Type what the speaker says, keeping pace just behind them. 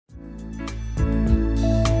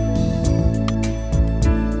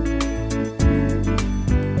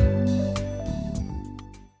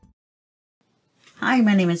Hi,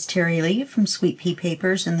 my name is Terry Lee from Sweet Pea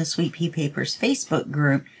Papers in the Sweet Pea Papers Facebook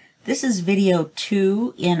group. This is video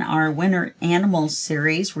 2 in our Winter Animals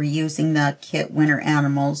series. We're using the kit Winter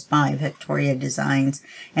Animals by Vectoria Designs,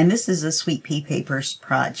 and this is a Sweet Pea Papers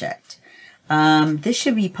project. This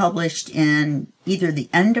should be published in either the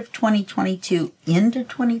end of 2022 into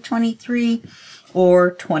 2023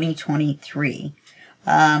 or 2023.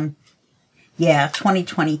 Yeah,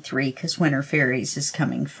 2023, because Winter Fairies is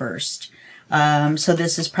coming first. So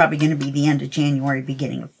this is probably going to be the end of January,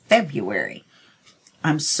 beginning of February.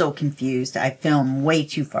 I'm so confused. I filmed way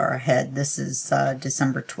too far ahead. This is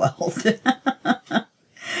December 12th.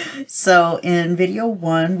 So in video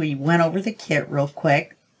 1, we went over the kit real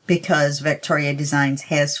quick because Vectoria Designs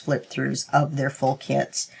has flip-throughs of their full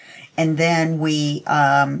kits. And then we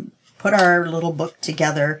put our little book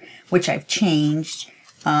together, which I've changed,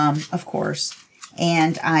 of course.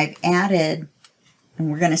 And I've added, and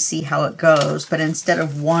we're going to see how it goes, but instead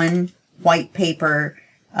of one white paper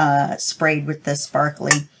sprayed with the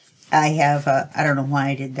sparkly, I have, I don't know why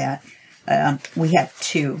I did that. We have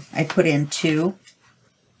 2. I put in 2.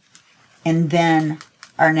 And then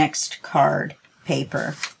our next card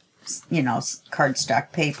paper, you know,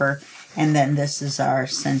 cardstock paper. And then this is our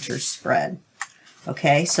center spread.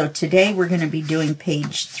 Okay, so today we're going to be doing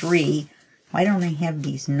page 3. Why don't I have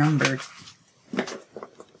these numbered?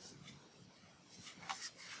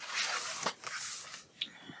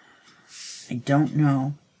 I don't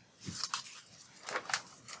know.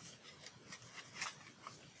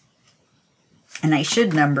 And I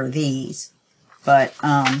should number these, but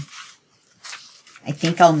I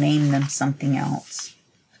think I'll name them something else.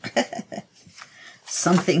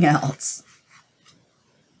 Something else.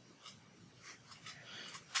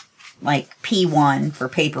 Like P1 for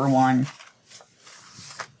paper 1.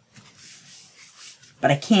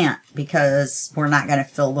 But I can't because we're not going to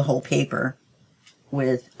fill the whole paper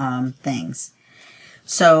with things.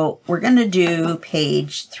 So we're going to do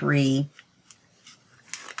page 3.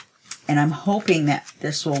 And I'm hoping that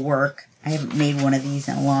this will work. I haven't made one of these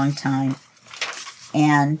in a long time.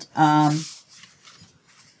 And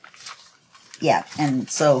yeah, and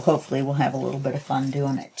so hopefully we'll have a little bit of fun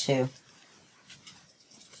doing it too.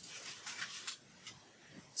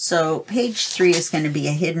 So page 3 is going to be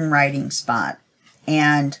a hidden writing spot.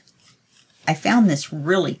 And I found this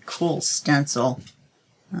really cool stencil.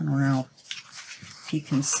 I don't know if you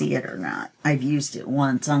can see it or not. I've used it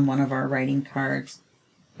once on one of our writing cards.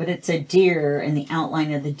 But it's a deer, and the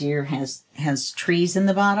outline of the deer has trees in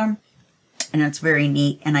the bottom. And it's very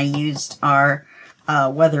neat. And I used our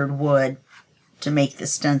weathered wood to make the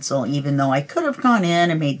stencil, even though I could have gone in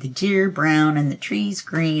and made the deer brown and the trees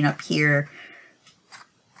green up here.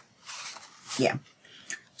 Yeah.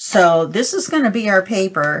 So this is going to be our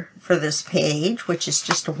paper for this page, which is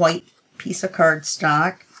just a white piece of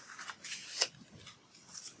cardstock.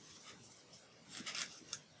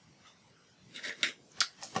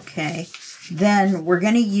 Okay, then we're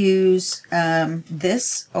going to use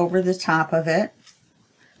this over the top of it,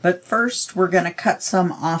 but first we're going to cut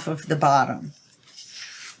some off of the bottom.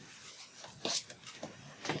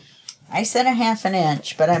 I said 1/2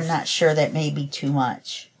 inch, but I'm not sure, that may be too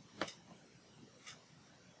much.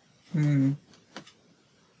 I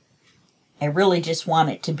really just want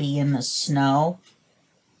it to be in the snow.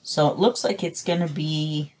 So it looks like it's going to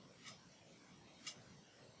be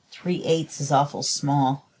 3/8 is awful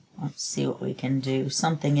small. Let's see what we can do.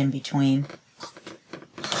 Something in between.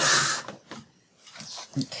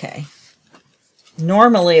 Okay.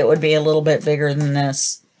 Normally it would be a little bit bigger than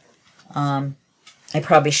this. I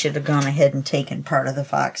probably should have gone ahead and taken part of the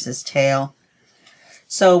fox's tail.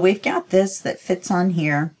 So we've got this that fits on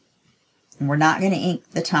here. And we're not going to ink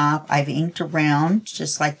the top. I've inked around,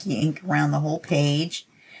 just like you ink around the whole page.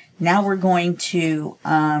 Now we're going to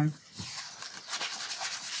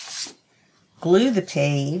glue the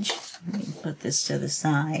page. Let me put this to the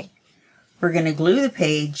side. We're going to glue the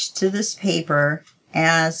page to this paper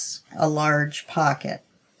as a large pocket.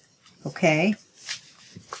 Okay?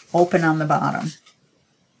 Open on the bottom.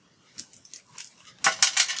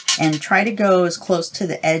 And try to go as close to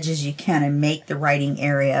the edge as you can and make the writing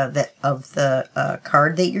area of the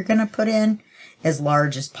card that you're going to put in as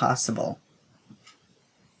large as possible.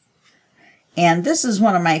 And this is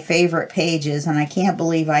one of my favorite pages, and I can't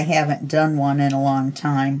believe I haven't done one in a long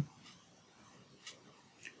time.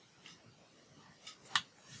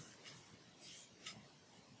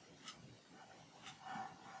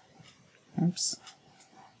 Oops.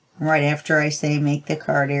 Right after I say make the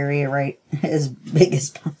card area right as big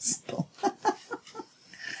as possible.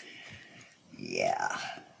 Yeah.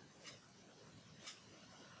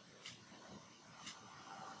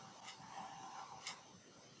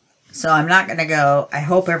 So I'm not going to go, I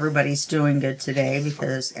hope everybody's doing good today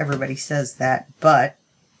because everybody says that, but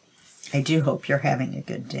I do hope you're having a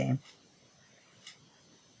good day.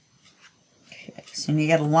 Okay, so you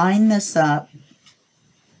got to line this up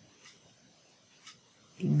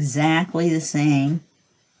exactly the same.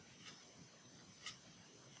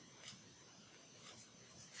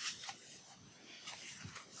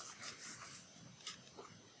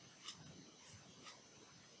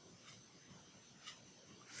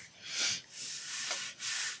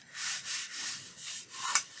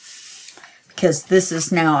 Because this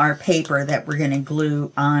is now our paper that we're going to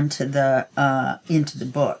glue onto the into the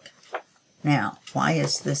book. Now, why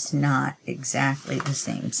is this not exactly the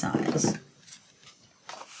same size?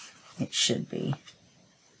 It should be.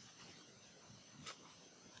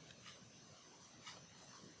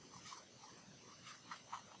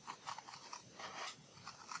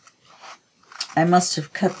 I must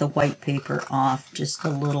have cut the white paper off just a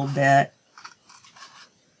little bit.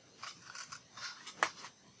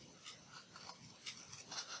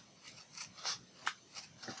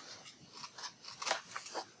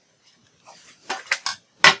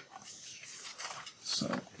 So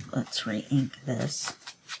let's re-ink this.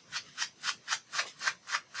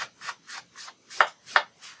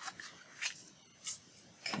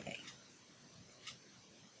 Okay.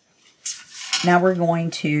 Now we're going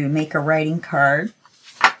to make a writing card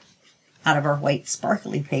out of our white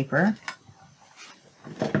sparkly paper.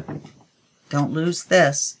 Don't lose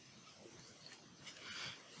this.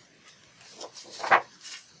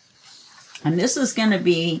 And this is going to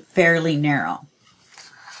be fairly narrow,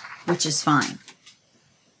 which is fine.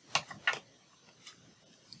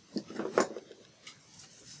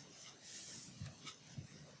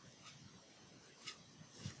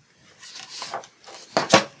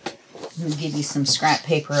 I'm going to give you some scrap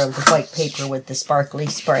paper of the white paper with the sparkly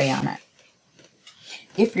spray on it.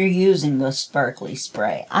 If you're using the sparkly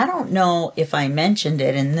spray, I don't know if I mentioned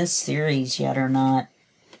it in this series yet or not,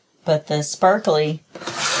 but the sparkly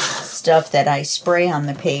stuff that I spray on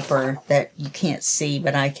the paper that you can't see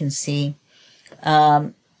but I can see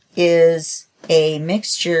is a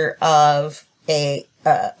mixture of a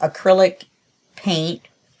acrylic paint,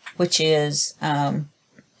 which is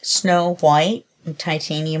snow white and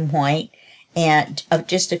titanium white, and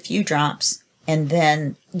just a few drops, and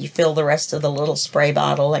then you fill the rest of the little spray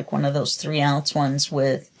bottle, like one of those 3-ounce ones,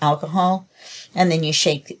 with alcohol, and then you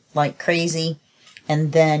shake like crazy,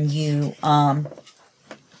 and then you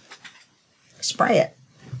spray it.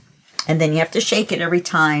 And then you have to shake it every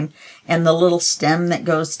time, and the little stem that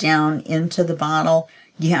goes down into the bottle,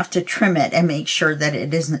 you have to trim it and make sure that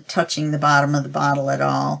it isn't touching the bottom of the bottle at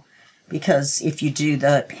all, because if you do,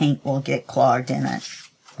 the paint will get clogged in it.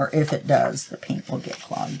 Or if it does, the paint will get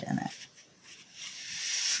clogged in it.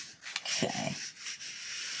 Okay.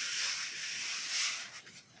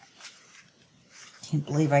 Can't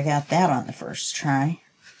believe I got that on the first try.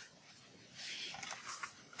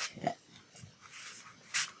 Okay.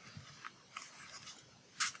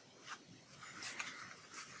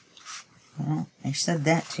 Well, I said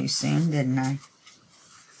that too soon, didn't I?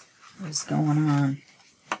 What's going on?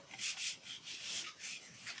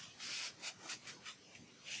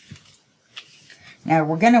 Now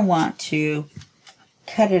we're going to want to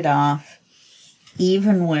cut it off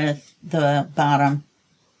even with the bottom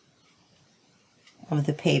of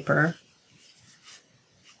the paper.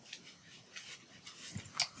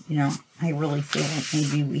 You know, I really feel like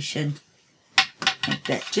maybe we should make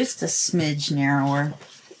that just a smidge narrower.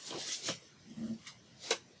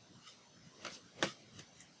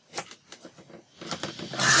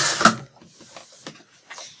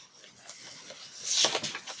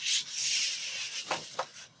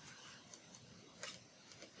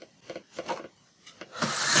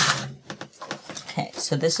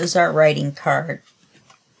 So this is our writing card.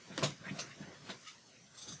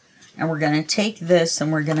 And we're going to take this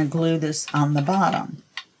and we're going to glue this on the bottom.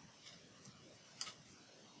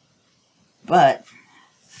 But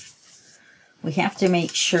we have to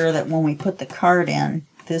make sure that when we put the card in,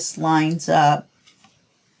 this lines up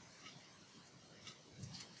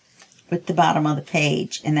with the bottom of the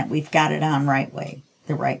page and that we've got it on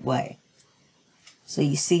the right way. So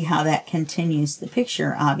you see how that continues the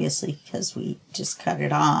picture, obviously, because we just cut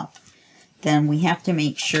it off. Then we have to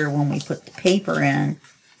make sure when we put the paper in,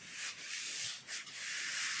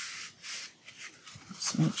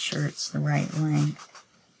 let's make sure it's the right length.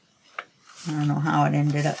 I don't know how it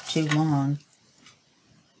ended up too long.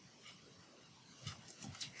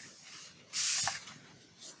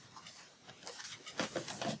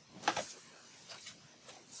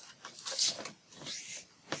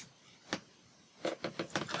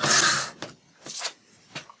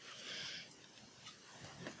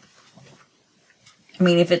 I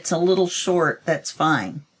mean, if it's a little short, that's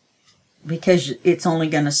fine, because it's only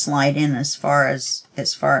going to slide in as far as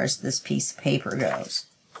this piece of paper goes.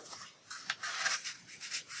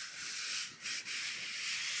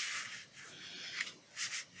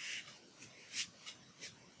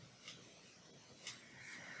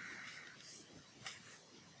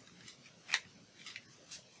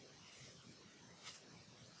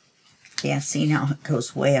 Yeah, see, now it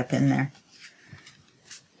goes way up in there.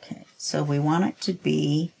 Okay, so we want it to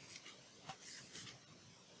be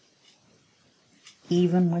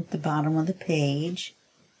even with the bottom of the page.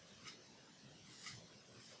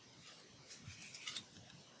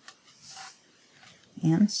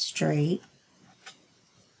 And straight.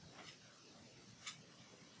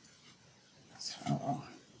 So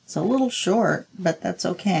it's a little short, but that's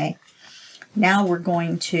okay. Now we're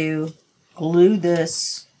going to glue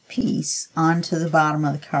this piece onto the bottom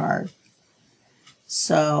of the card.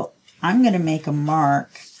 So I'm going to make a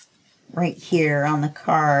mark right here on the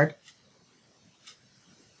card.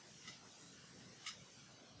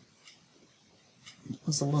 It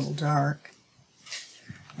was a little dark.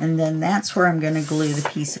 And then that's where I'm going to glue the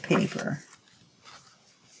piece of paper.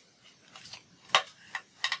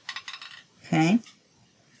 Okay?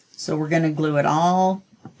 So we're going to glue it all,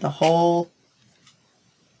 the whole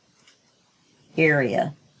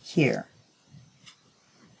area here.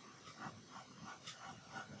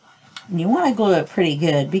 And you want to glue it pretty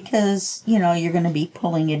good because, you know, you're going to be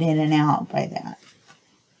pulling it in and out by that.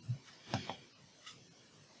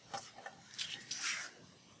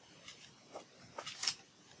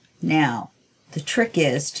 Now, the trick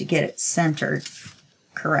is to get it centered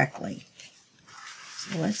correctly.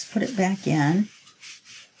 So let's put it back in.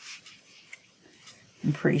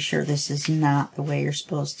 I'm pretty sure this is not the way you're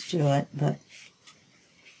supposed to do it, but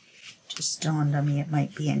it just dawned on me it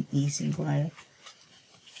might be an easy way.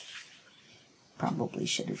 Probably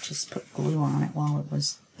should have just put glue on it while it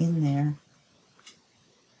was in there.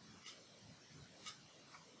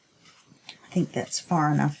 I think that's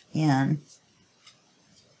far enough in.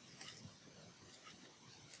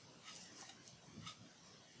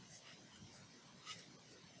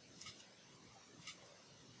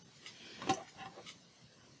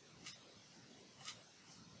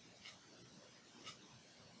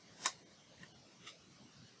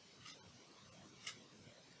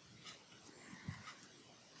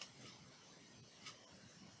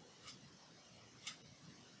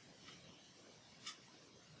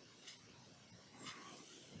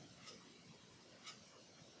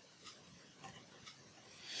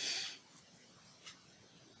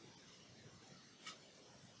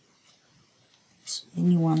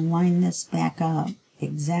 And you want to line this back up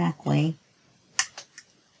exactly.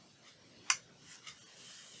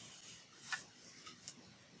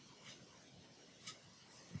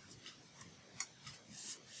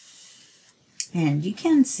 And you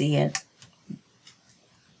can see it,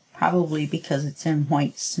 probably because it's in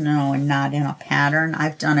white snow and not in a pattern.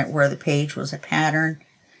 I've done it where the page was a pattern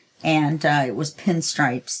and it was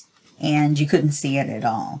pinstripes and you couldn't see it at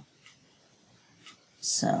all.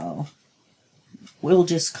 So we'll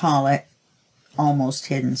just call it almost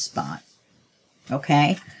hidden spot.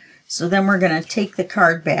 Okay, so then we're going to take the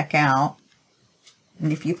card back out,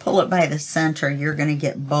 and if you pull it by the center, you're going to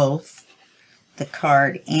get both the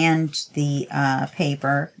card and the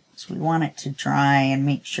paper. So we want it to dry and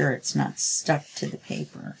make sure it's not stuck to the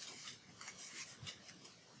paper.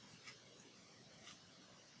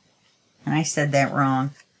 And I said that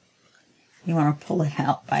wrong. You want to pull it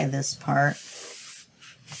out by this part.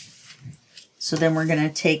 So then we're going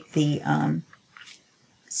to take the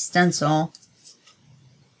stencil.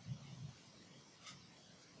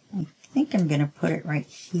 I think I'm going to put it right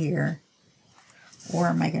here. Or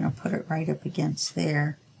am I going to put it right up against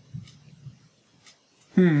there?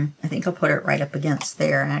 I think I'll put it right up against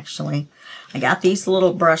there, actually. I got these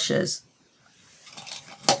little brushes.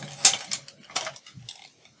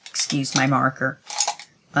 Excuse my marker.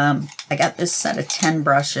 I got this set of 10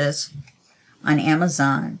 brushes on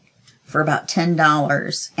Amazon for about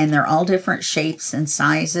 $10, and they're all different shapes and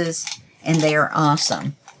sizes, and they are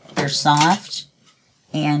awesome. They're soft,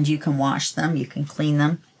 and you can wash them, you can clean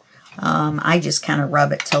them. I just kind of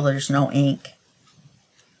rub it till there's no ink.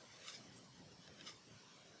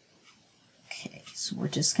 Okay, so we're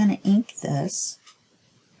just going to ink this,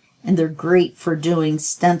 and they're great for doing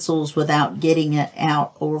stencils without getting it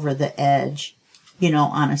out over the edge, you know,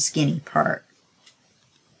 on a skinny part.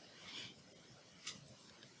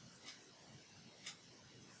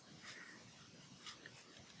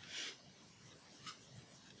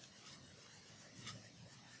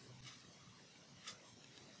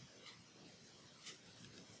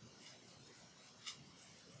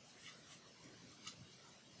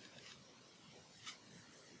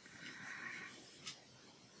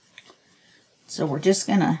 So we're just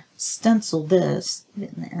going to stencil this in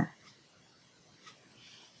there.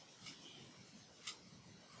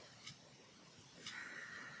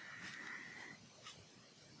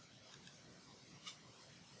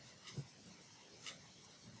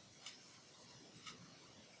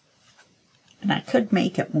 And I could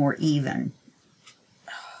make it more even.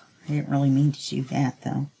 I didn't really mean to do that,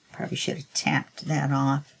 though. Probably should have tapped that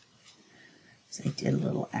off. So I did a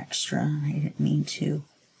little extra. I didn't mean to.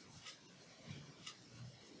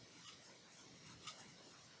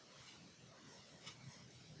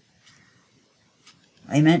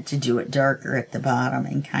 I meant to do it darker at the bottom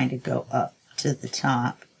and kind of go up to the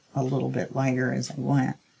top a little bit lighter as I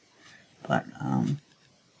went. But,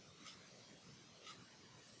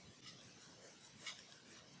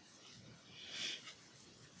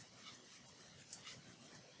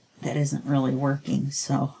 that isn't really working,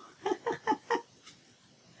 so.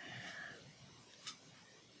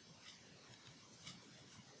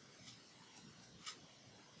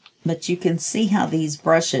 But you can see how these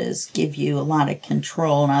brushes give you a lot of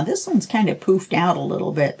control. Now this one's kind of poofed out a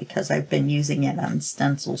little bit because I've been using it on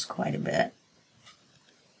stencils quite a bit.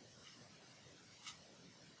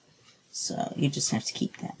 So you just have to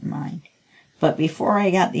keep that in mind. But before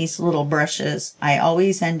I got these little brushes, I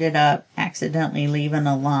always ended up accidentally leaving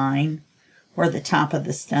a line where the top of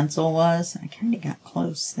the stencil was. I kind of got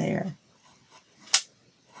close there.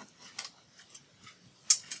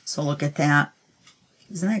 So look at that.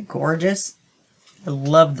 Isn't that gorgeous? I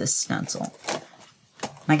love this stencil.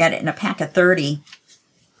 I got it in a pack of 30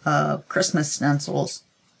 Christmas stencils.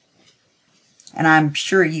 And I'm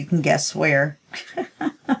sure you can guess where.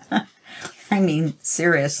 I mean,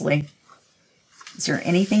 seriously. Is there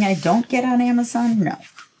anything I don't get on Amazon? No.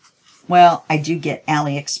 Well, I do get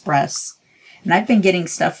AliExpress. And I've been getting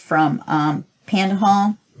stuff from Panda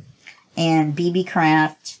Hall and BB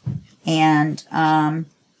Craft and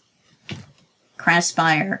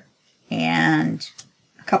Craftspire and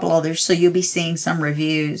a couple others. So you'll be seeing some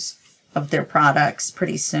reviews of their products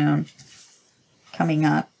pretty soon coming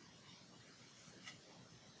up.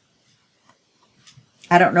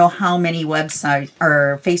 I don't know how many website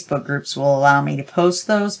or Facebook groups will allow me to post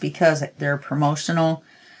those because they're promotional,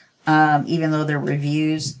 even though they're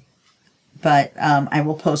reviews. But I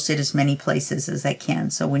will post it as many places as I can.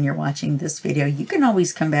 So when you're watching this video, you can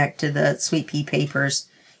always come back to the Sweet Pea Papers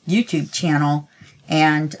YouTube channel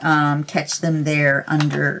and catch them there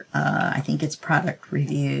under, I think it's product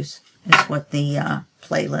reviews is what the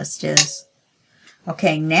playlist is.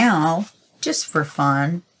 Okay, now, just for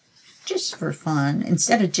fun,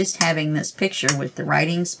 instead of just having this picture with the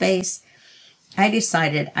writing space, I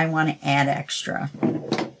decided I want to add extra.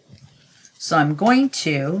 So I'm going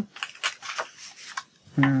to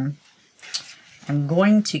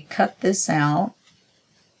cut this out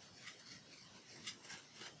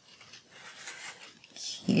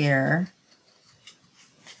here.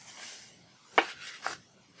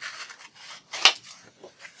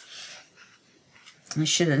 I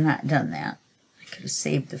should have not done that. I could have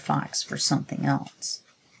saved the fox for something else.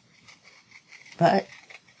 But,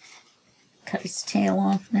 cut his tail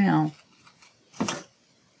off now.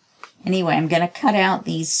 Anyway, I'm going to cut out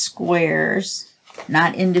these squares,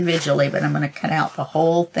 not individually, but I'm going to cut out the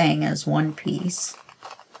whole thing as one piece.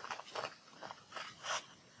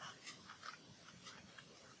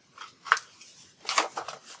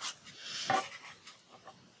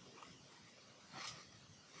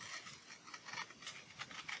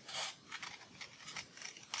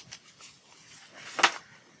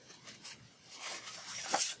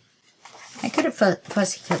 I could have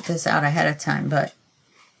fussy cut this out ahead of time, but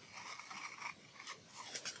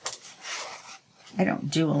I don't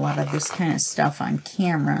do a lot of this kind of stuff on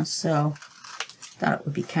camera, so I thought it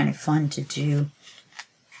would be kind of fun to do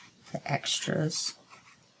the extras.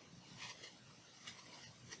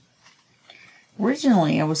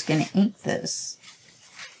 Originally, I was going to ink this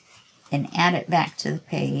and add it back to the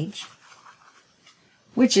page,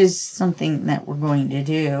 which is something that we're going to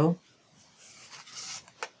do.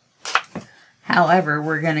 However,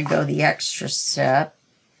 we're going to go the extra step.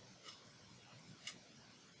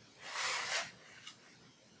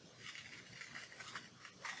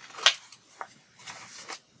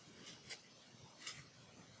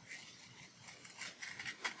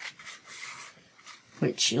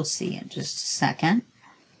 Which you'll see in just a second.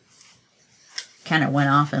 Kind of went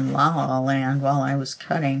off in La La Land while I was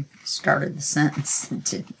cutting. Started the sentence and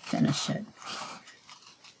didn't finish it.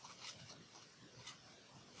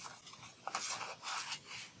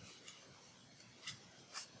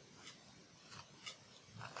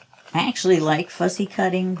 I actually like fussy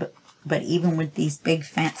cutting, but even with these big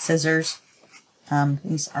fat scissors,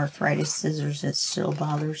 these arthritis scissors, it still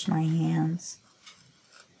bothers my hands.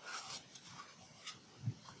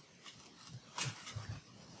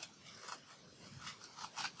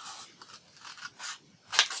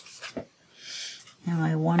 Now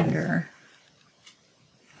I wonder,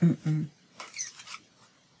 okay.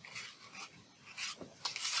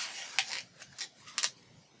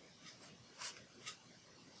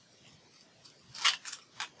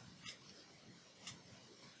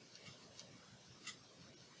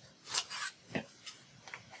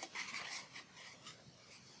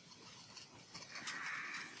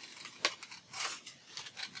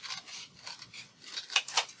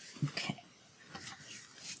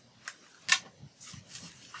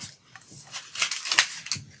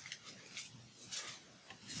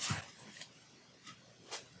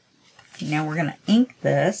 Now we're going to ink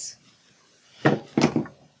this.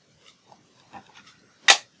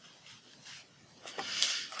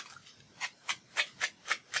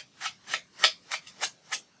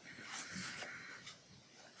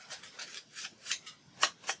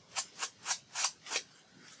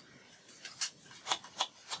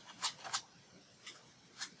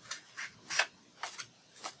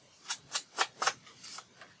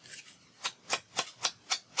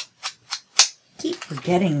 Keep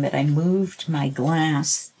forgetting that I moved my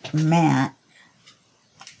glass mat.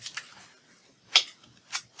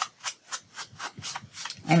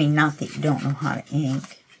 I mean, not that you don't know how to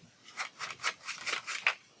ink.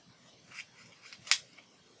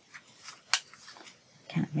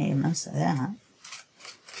 Kind of made a mess of that.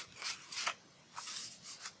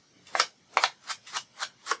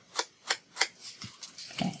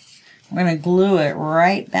 Okay, we're going to glue it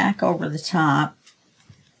right back over the top.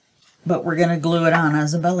 But we're going to glue it on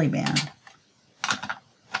as a belly band,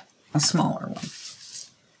 a smaller one.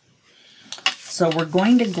 So we're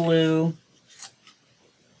going to glue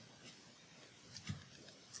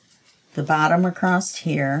the bottom across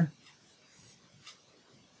here,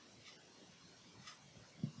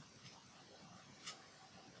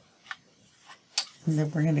 and then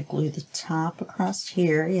we're going to glue the top across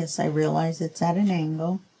here. Yes, I realize it's at an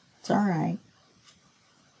angle. It's all right.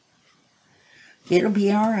 It'll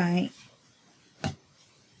be all right.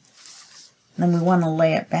 Then we want to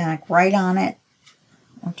lay it back right on it.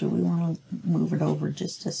 Or do we want to move it over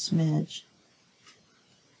just a smidge?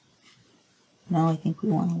 No, I think we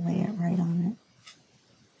want to lay it right on it.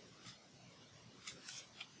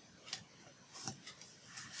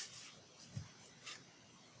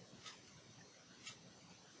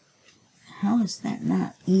 How is that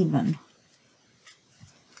not even?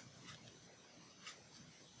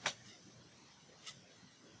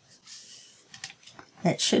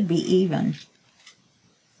 That should be even.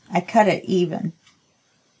 I cut it even.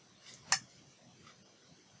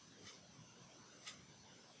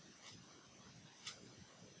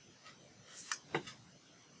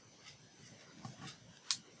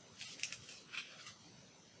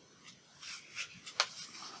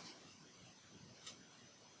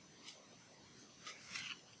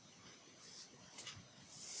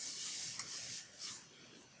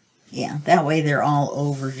 Yeah, that way they're all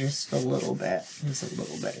over just a little bit. There's a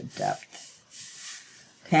little bit of depth.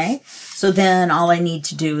 Okay, so then all I need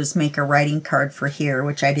to do is make a writing card for here,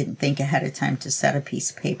 which I didn't think ahead of time to set a piece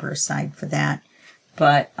of paper aside for that.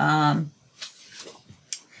 But I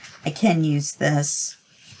can use this.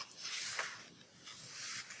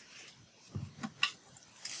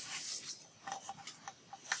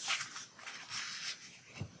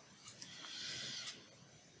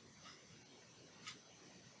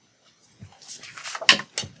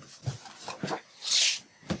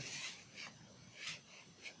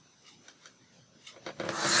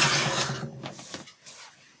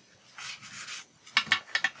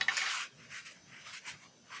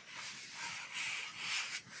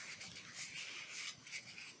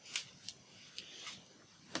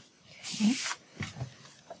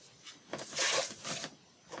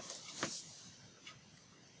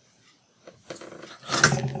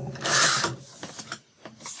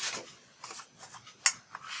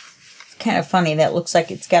 Kind of funny, that looks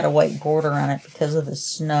like it's got a white border on it because of the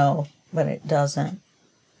snow, but it doesn't.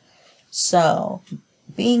 So,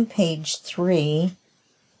 being page 3,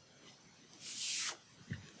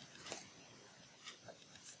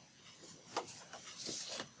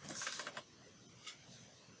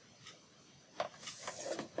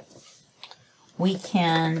 we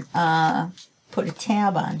can put a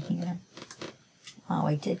tab on here. Oh,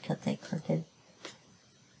 I did cut that crooked.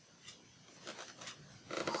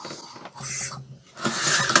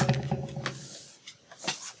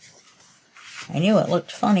 I knew it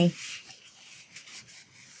looked funny.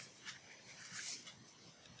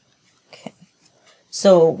 Okay,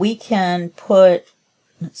 So we can put,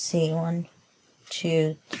 let's see, 1,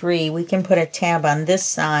 2, 3. We can put a tab on this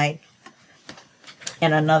side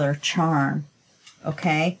and another charm.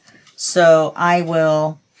 Okay, so I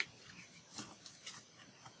will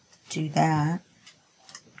do that.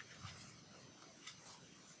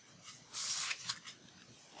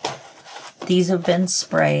 These have been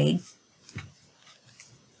sprayed.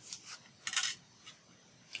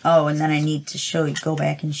 Oh, and then I need to show you, go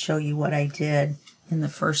back and show you what I did in the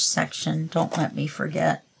first section. Don't let me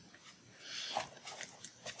forget.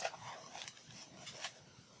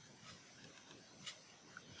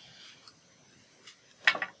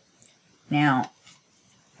 Now,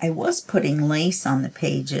 I was putting lace on the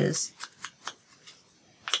pages,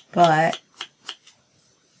 but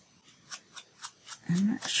I'm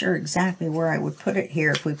not sure exactly where I would put it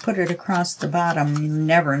here. If we put it across the bottom, you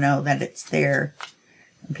never know that it's there.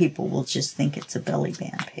 And people will just think it's a belly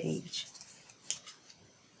band page.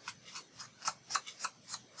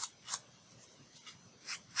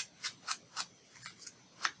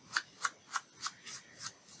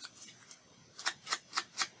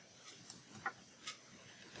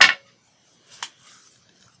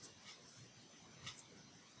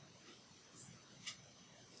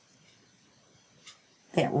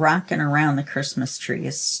 That rocking around the Christmas tree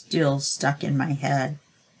is still stuck in my head.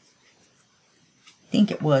 I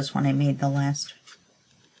think it was when I made the last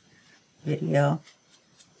video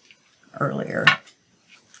earlier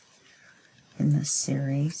in this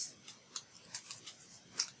series.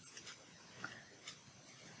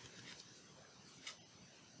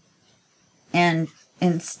 And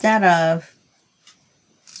instead of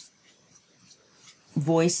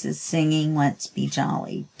voices singing, "Let's be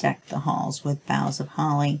jolly, deck the halls with boughs of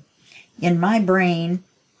holly," in my brain,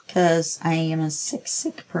 because I am a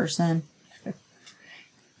sick person,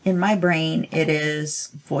 in my brain it is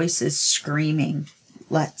voices screaming,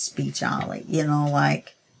 "Let's be jolly," you know,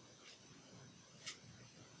 like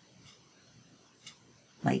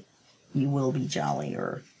you will be jolly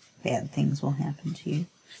or bad things will happen to you.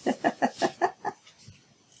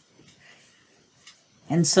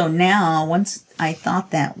 And so now, once I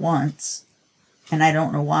thought that once, and I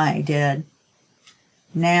don't know why I did,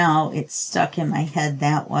 now it's stuck in my head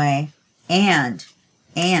that way. And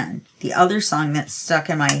the other song that's stuck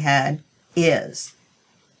in my head is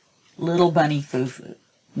Little Bunny Foo Foo.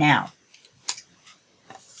 Now,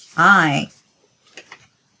 I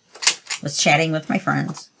was chatting with my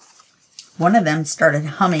friends. One of them started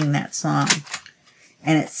humming that song,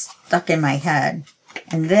 and it stuck in my head.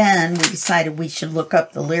 And then we decided we should look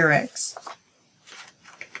up the lyrics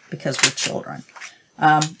because we're children.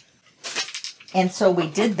 And so we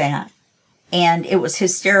did that. And it was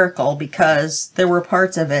hysterical because there were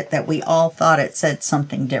parts of it that we all thought it said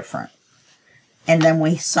something different. And then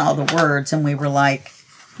we saw the words and we were like,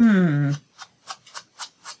 I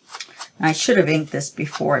should have inked this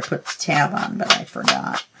before I put the tab on, but I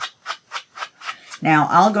forgot. Now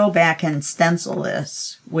I'll go back and stencil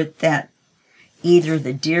this with that, either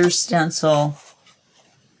the deer stencil,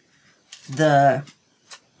 the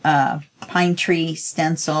pine tree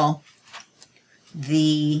stencil,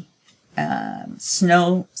 the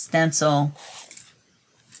snow stencil,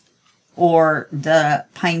 or the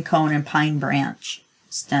pine cone and pine branch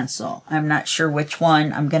stencil. I'm not sure which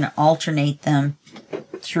one. I'm going to alternate them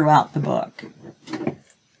throughout the book.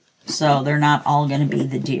 So they're not all going to be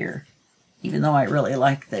the deer, even though I really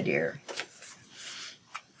like the deer.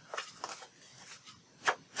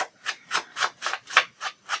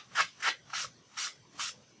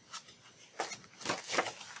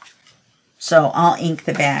 So I'll ink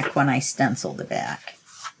the back when I stencil the back.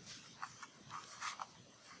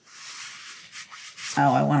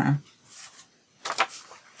 Oh, I want to...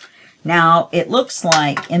 Now, it looks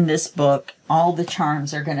like in this book, all the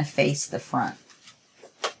charms are going to face the front.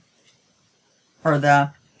 Or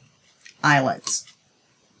the eyelets.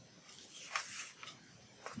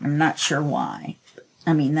 I'm not sure why.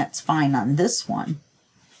 I mean, that's fine on this one.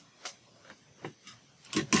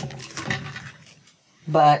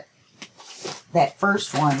 But that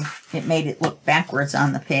first one, it made it look backwards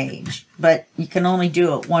on the page. But you can only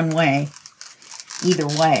do it one way, either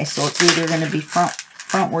way. So it's either going to be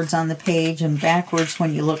frontwards on the page and backwards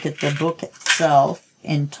when you look at the book itself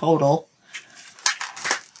in total.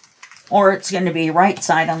 Or it's going to be right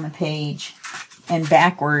side on the page and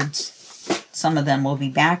backwards. Some of them will be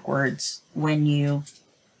backwards when you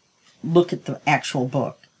look at the actual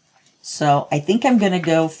book. So I think I'm going to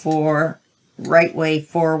go for right way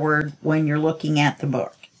forward when you're looking at the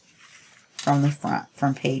book from the front,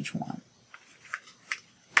 from page 1.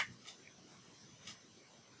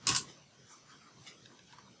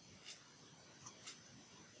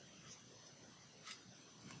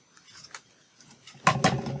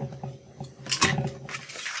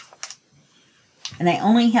 And I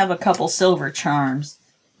only have a couple silver charms.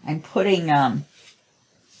 I'm putting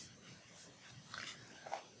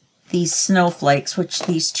these snowflakes, which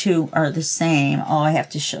these two are the same. Oh, I have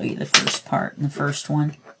to show you the first part in the first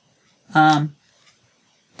one. But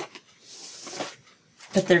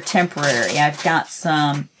they're temporary. I've got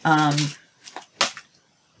some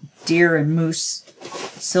deer and moose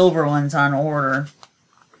silver ones on order.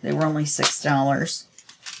 They were only $6.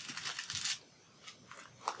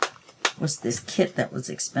 Was this kit that was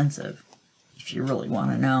expensive, if you really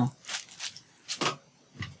want to know.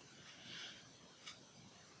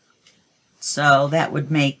 So that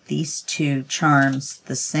would make these two charms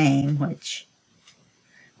the same, which,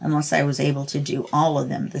 unless I was able to do all of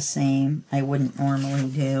them the same, I wouldn't normally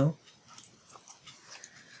do.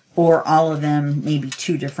 Or all of them, maybe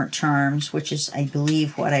two different charms, which is, I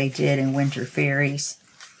believe, what I did in Winter Fairies,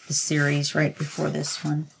 the series right before this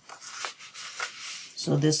one.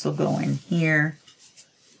 So this will go in here.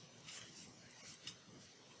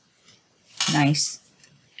 Nice.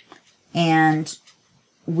 And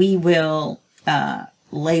we will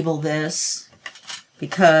label this,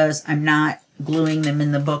 because I'm not gluing them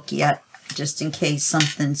in the book yet, just in case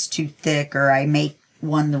something's too thick or I make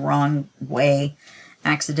one the wrong way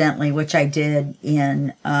accidentally, which I did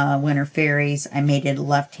in Winter Fairies. I made it a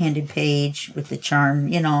left-handed page with the charm,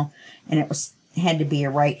 you know, and it had to be a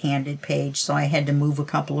right-handed page, so I had to move a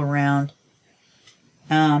couple around.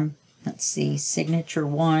 Let's see, signature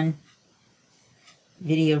 1,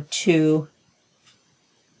 video 2,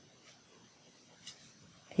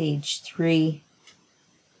 page 3,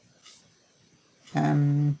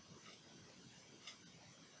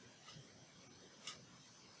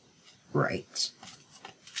 right.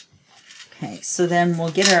 Okay, so then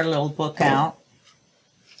we'll get our little book out.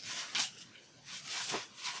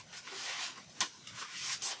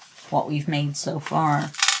 What we've made so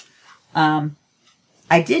far.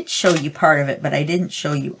 I did show you part of it, but I didn't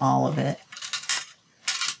show you all of it.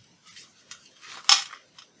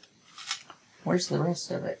 Where's the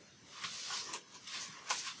rest of it?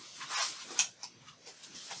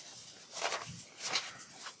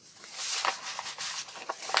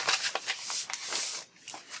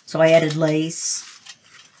 So I added lace.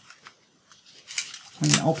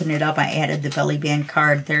 When you open it up, I added the belly band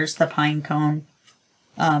card. There's the pine cone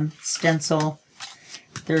stencil.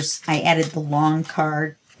 I added the long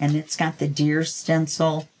card, and it's got the deer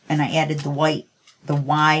stencil, and I added the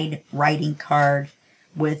wide writing card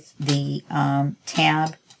with the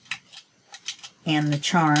tab and the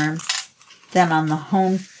charm. Then on the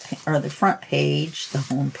home, or the front page,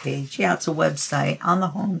 yeah, it's a website. On the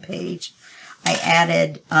home page, I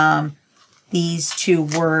added these two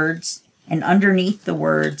words, and underneath the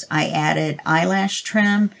words, I added eyelash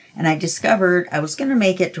trim, and I discovered I was going to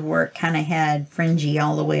make it to where it kind of had fringy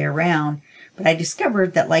all the way around, but I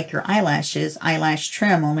discovered that, like your eyelashes, eyelash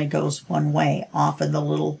trim only goes one way off of the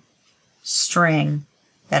little string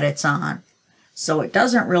that it's on. So it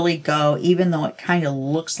doesn't really go, even though it kind of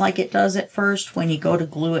looks like it does at first, when you go to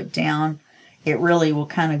glue it down, it really will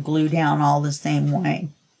kind of glue down all the same way,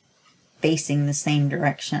 facing the same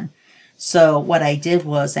direction. So what I did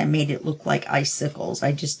was I made it look like icicles.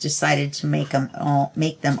 I just decided to make them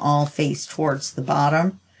all face towards the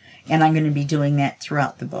bottom, and I'm going to be doing that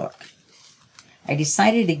throughout the book. I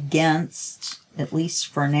decided against, at least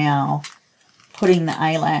for now, putting the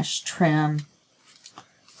eyelash trim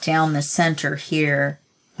down the center here,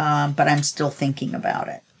 but I'm still thinking about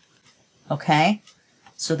it. Okay,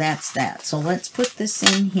 so that's that. So let's put this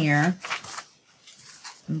in here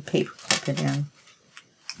and paper clip it in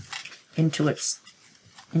into its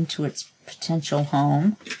potential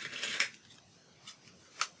home.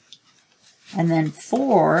 And then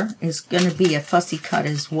 4 is going to be a fussy cut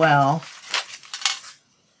as well.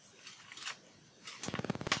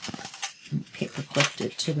 Paper clipped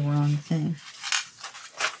it to the wrong thing.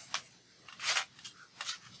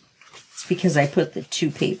 It's because I put the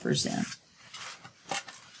 2 papers in.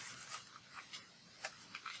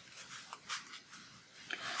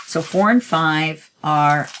 So 4 and 5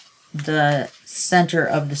 are the center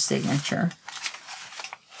of the signature.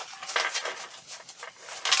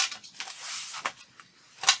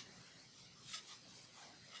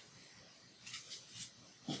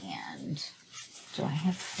 And do I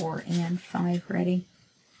have 4 and 5 ready?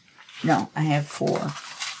 No, I have 4.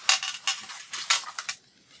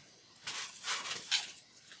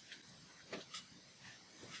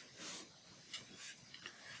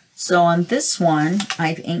 So on this one,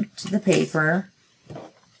 I've inked the paper.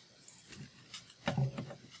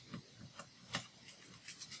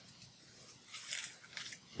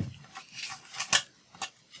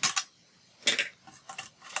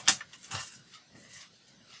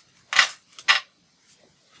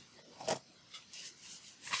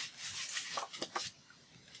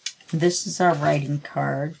 This is our writing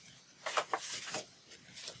card.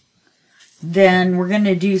 Then we're going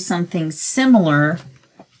to do something similar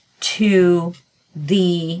to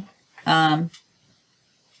the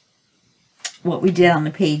what we did on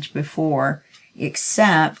the page before,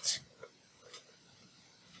 except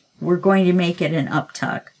we're going to make it an up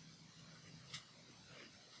tuck.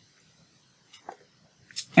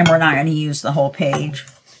 And we're not going to use the whole page.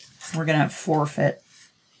 We're going to forfeit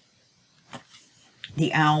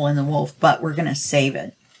the owl and the wolf, but we're going to save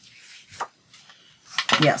it.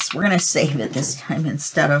 Yes, we're going to save it this time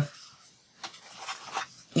instead of...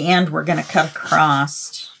 And we're going to cut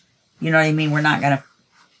across. You know what I mean? We're not going to...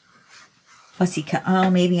 What's he cut? Oh,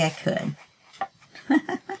 maybe I could.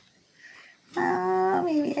 Oh,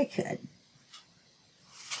 maybe I could.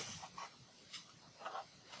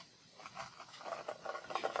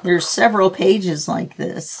 There's several pages like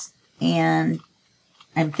this, and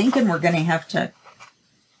I'm thinking we're going to have to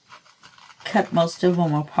cut most of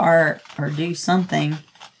them apart or do something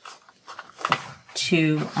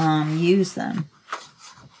to use them.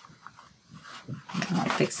 I'll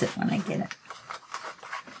fix it when I get it.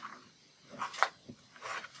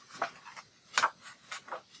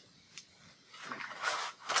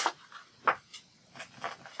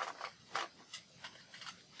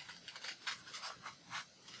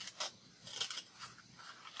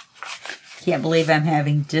 Can't believe I'm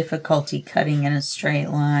having difficulty cutting in a straight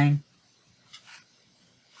line.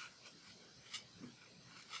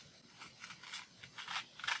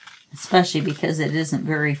 Especially because it isn't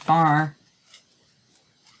very far.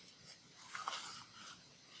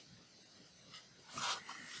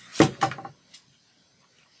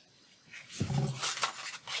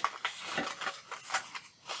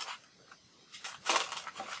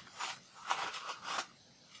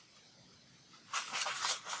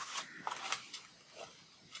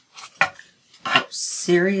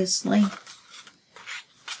 Seriously?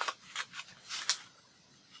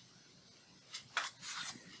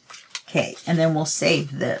 Okay, and then we'll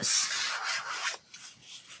save this.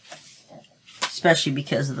 Especially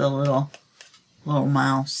because of the little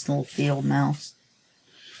mouse, little field mouse.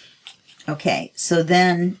 Okay, so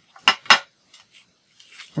then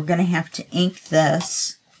we're going to have to ink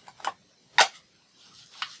this.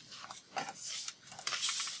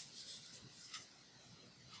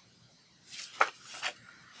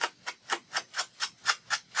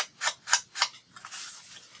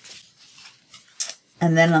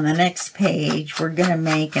 And then on the next page, we're going to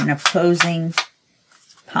make an opposing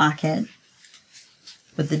pocket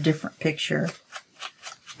with a different picture.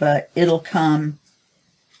 But it'll come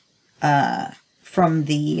from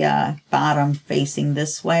the bottom facing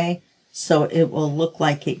this way. So it will look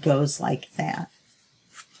like it goes like that.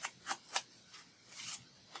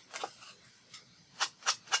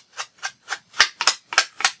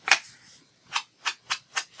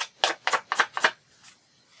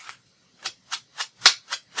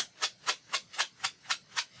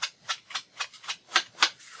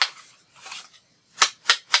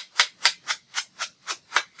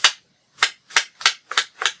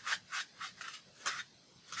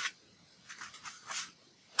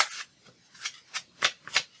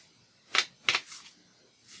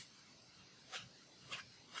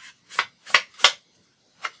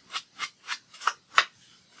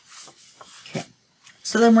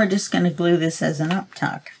 So then we're just going to glue this as an up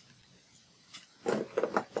tuck.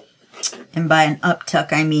 And by an up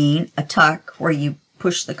tuck, I mean a tuck where you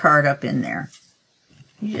push the card up in there.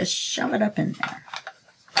 You just shove it up in there.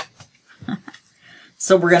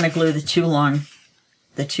 So we're going to glue the two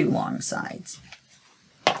long sides.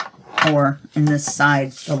 Or in this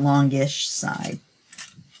side, the longish side.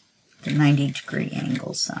 The 90-degree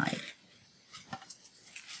angle side.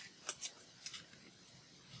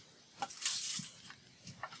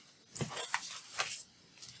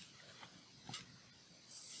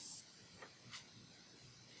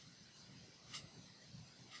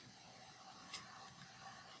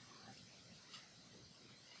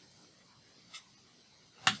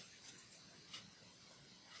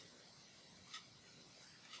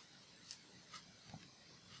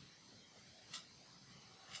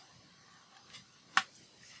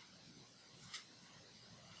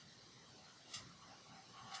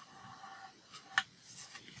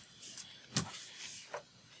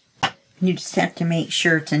 You just have to make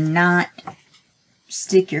sure to not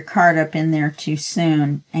stick your card up in there too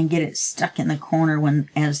soon and get it stuck in the corner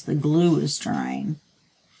as the glue is drying.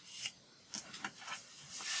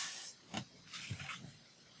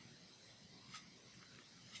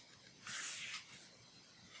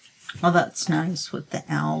 Oh, that's nice with the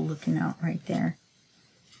owl looking out right there.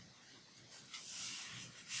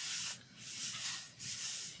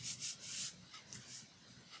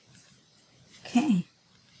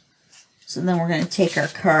 So then we're going to take our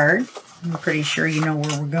card. I'm pretty sure you know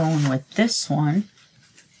where we're going with this one.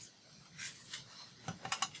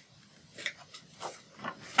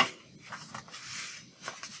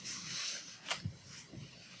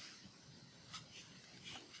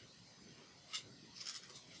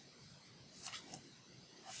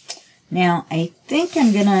 Now, I think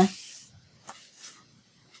I'm going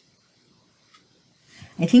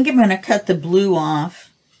to cut the blue off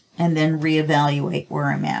and then reevaluate where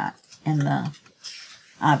I'm at. And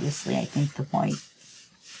obviously, I think the white.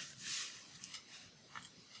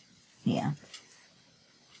 Yeah.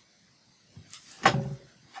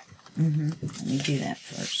 Let me do that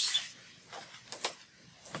first.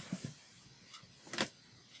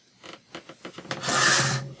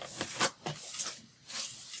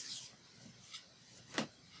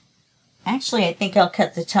 Actually, I think I'll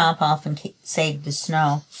cut the top off and save the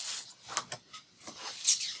snow.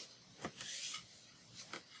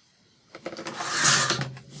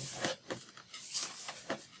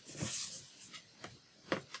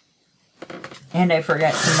 And I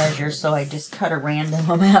forgot to measure, so I just cut a random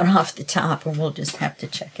amount off the top, and we'll just have to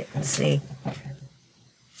check it and see.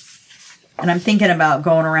 And I'm thinking about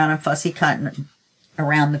going around and fussy cutting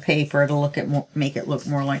around the paper to make it look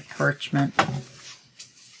more like parchment.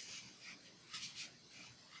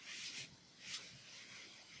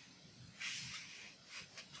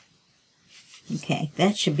 Okay,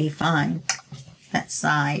 that should be fine, that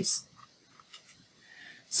size.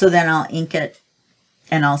 So then I'll ink it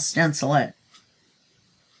and I'll stencil it.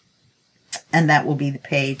 And that will be the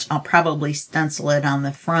page. I'll probably stencil it on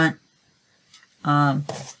the front.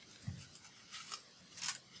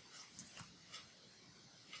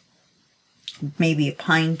 Maybe a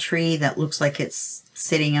pine tree that looks like it's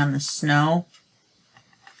sitting on the snow.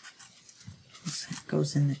 This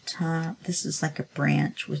goes in the top. This is like a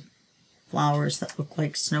branch with flowers that look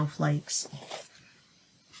like snowflakes.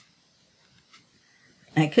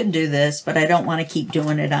 I could do this, but I don't want to keep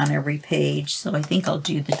doing it on every page, so I think I'll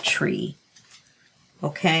do the tree.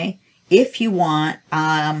 Okay? If you want,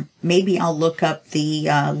 maybe I'll look up the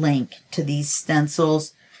link to these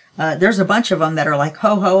stencils. There's a bunch of them that are like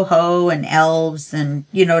ho, ho, ho, and elves, and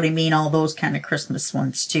you know what I mean, all those kind of Christmas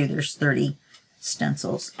ones too. There's 30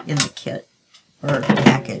 stencils in the kit, or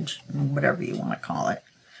package, whatever you want to call it.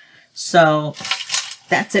 So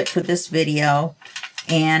that's it for this video,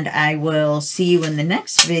 and I will see you in the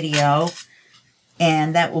next video,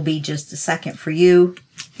 and that will be just a second for you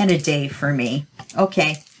and a day for me.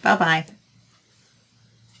 Okay, bye-bye.